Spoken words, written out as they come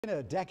In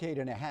a decade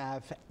and a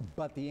half,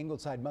 but the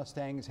Ingleside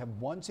Mustangs have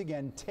once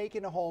again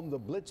taken home the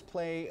Blitz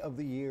Play of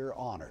the Year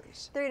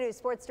honors. 3 News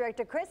Sports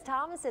Director Chris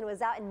Thomason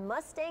was out in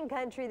Mustang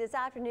country this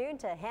afternoon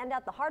to hand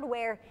out the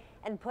hardware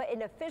and put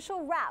an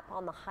official wrap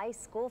on the high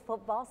school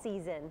football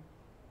season.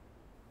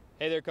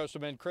 Hey there,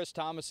 Coastalmen. Chris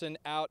Thomason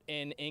out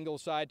in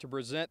Ingleside to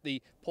present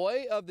the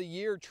Play of the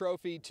Year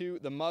trophy to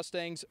the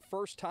Mustangs.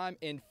 First time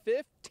in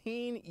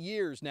 15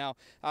 years. Now,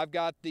 I've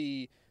got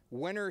the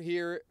winner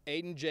here,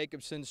 Aiden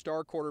Jakobsohn,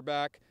 star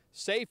quarterback,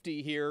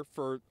 safety here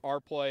for our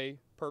play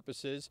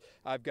purposes.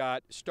 I've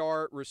got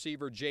star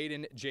receiver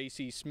Jaden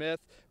J.C.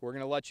 Smith. We're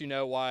going to let you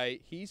know why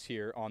he's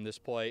here on this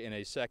play in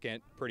a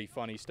second. Pretty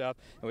funny stuff.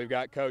 And we've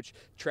got Coach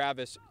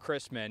Travis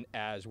Chrisman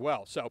as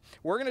well. So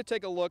we're going to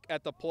take a look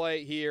at the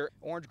play here.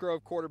 Orange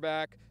Grove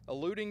quarterback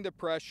eluding the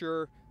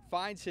pressure,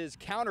 finds his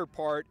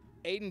counterpart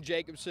Aiden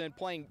Jakobsohn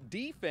playing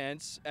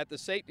defense at the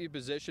safety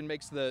position,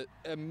 makes the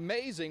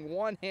amazing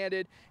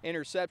one-handed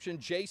interception.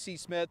 J.C.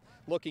 Smith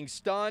looking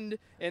stunned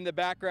in the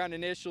background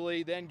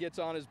initially, then gets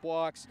on his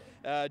blocks.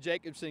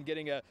 Jakobsohn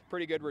getting a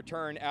pretty good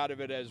return out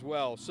of it as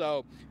well.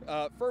 So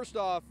first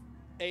off,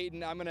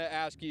 Aiden, I'm going to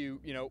ask you,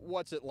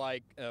 what's it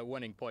like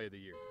winning Play of the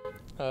Year?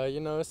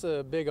 It's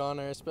a big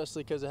honor,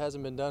 especially because it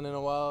hasn't been done in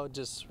a while,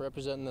 just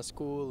representing the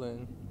school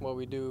and what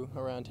we do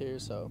around here,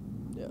 so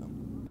yeah.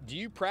 Do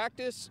you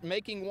practice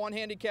making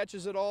one-handed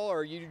catches at all,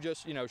 or are you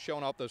just,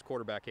 showing off those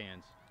quarterback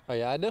hands? Oh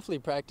yeah, I definitely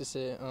practice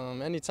it.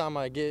 Anytime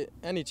I get,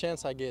 any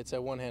chance I get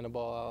to one-handed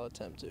ball, I'll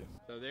attempt to.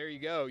 So there you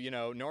go.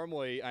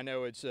 Normally I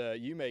know it's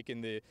you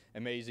making the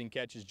amazing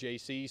catches,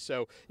 JC.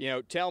 So,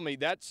 tell me,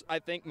 that's, I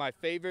think, my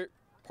favorite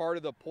part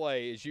of the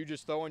play is you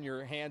just throwing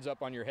your hands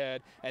up on your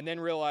head and then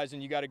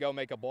realizing you got to go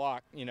make a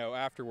block,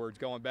 afterwards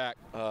going back.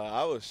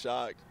 I was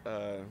shocked.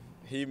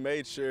 He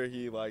made sure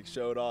he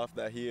showed off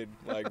that he had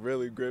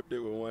really gripped it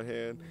with one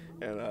hand,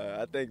 and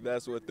I think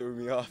that's what threw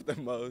me off the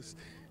most.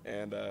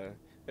 And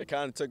it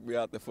kind of took me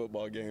out the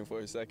football game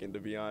for a second, to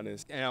be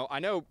honest. I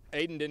know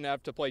Aiden didn't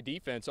have to play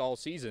defense all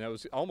season. It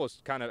was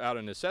almost kind of out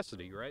of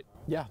necessity, right?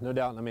 Yeah, no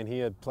doubt. I mean, he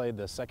had played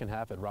the second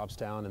half at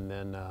Robstown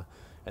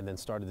and then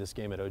started this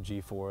game at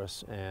OG for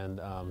us.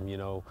 And,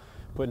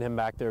 putting him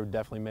back there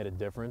definitely made a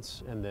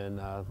difference. And then,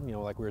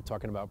 like we were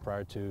talking about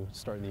prior to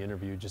starting the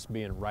interview, just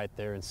being right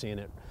there and seeing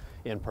it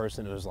in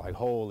person, it was like,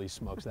 holy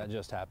smokes, that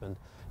just happened.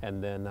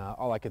 And then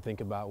all I could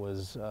think about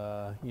was,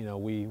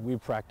 we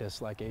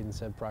practice, like Aiden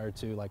said prior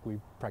to, we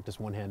practice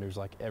one-handers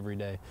every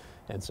day.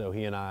 And so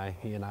he and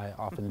I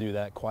often do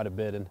that quite a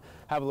bit and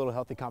have a little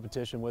healthy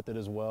competition with it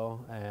as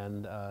well.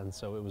 And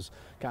so it was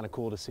kind of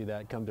cool to see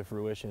that come to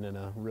fruition in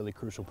a really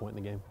crucial point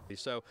in the game.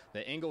 So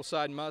the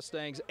Ingleside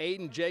Mustangs,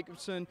 Aiden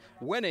Jakobsohn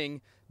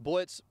winning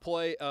Blitz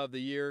Play of the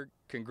Year.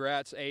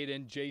 Congrats,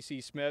 Aiden.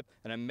 J.C. Smith,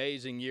 an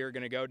amazing year,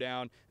 going to go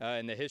down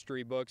in the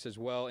history books as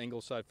well.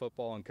 Ingleside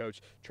football and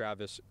Coach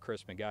Travis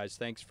Chrisman. Guys,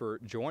 thanks for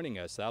joining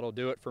us. That'll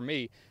do it for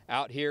me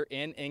out here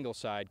in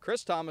Ingleside.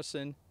 Chris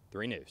Thomason,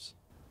 3 News.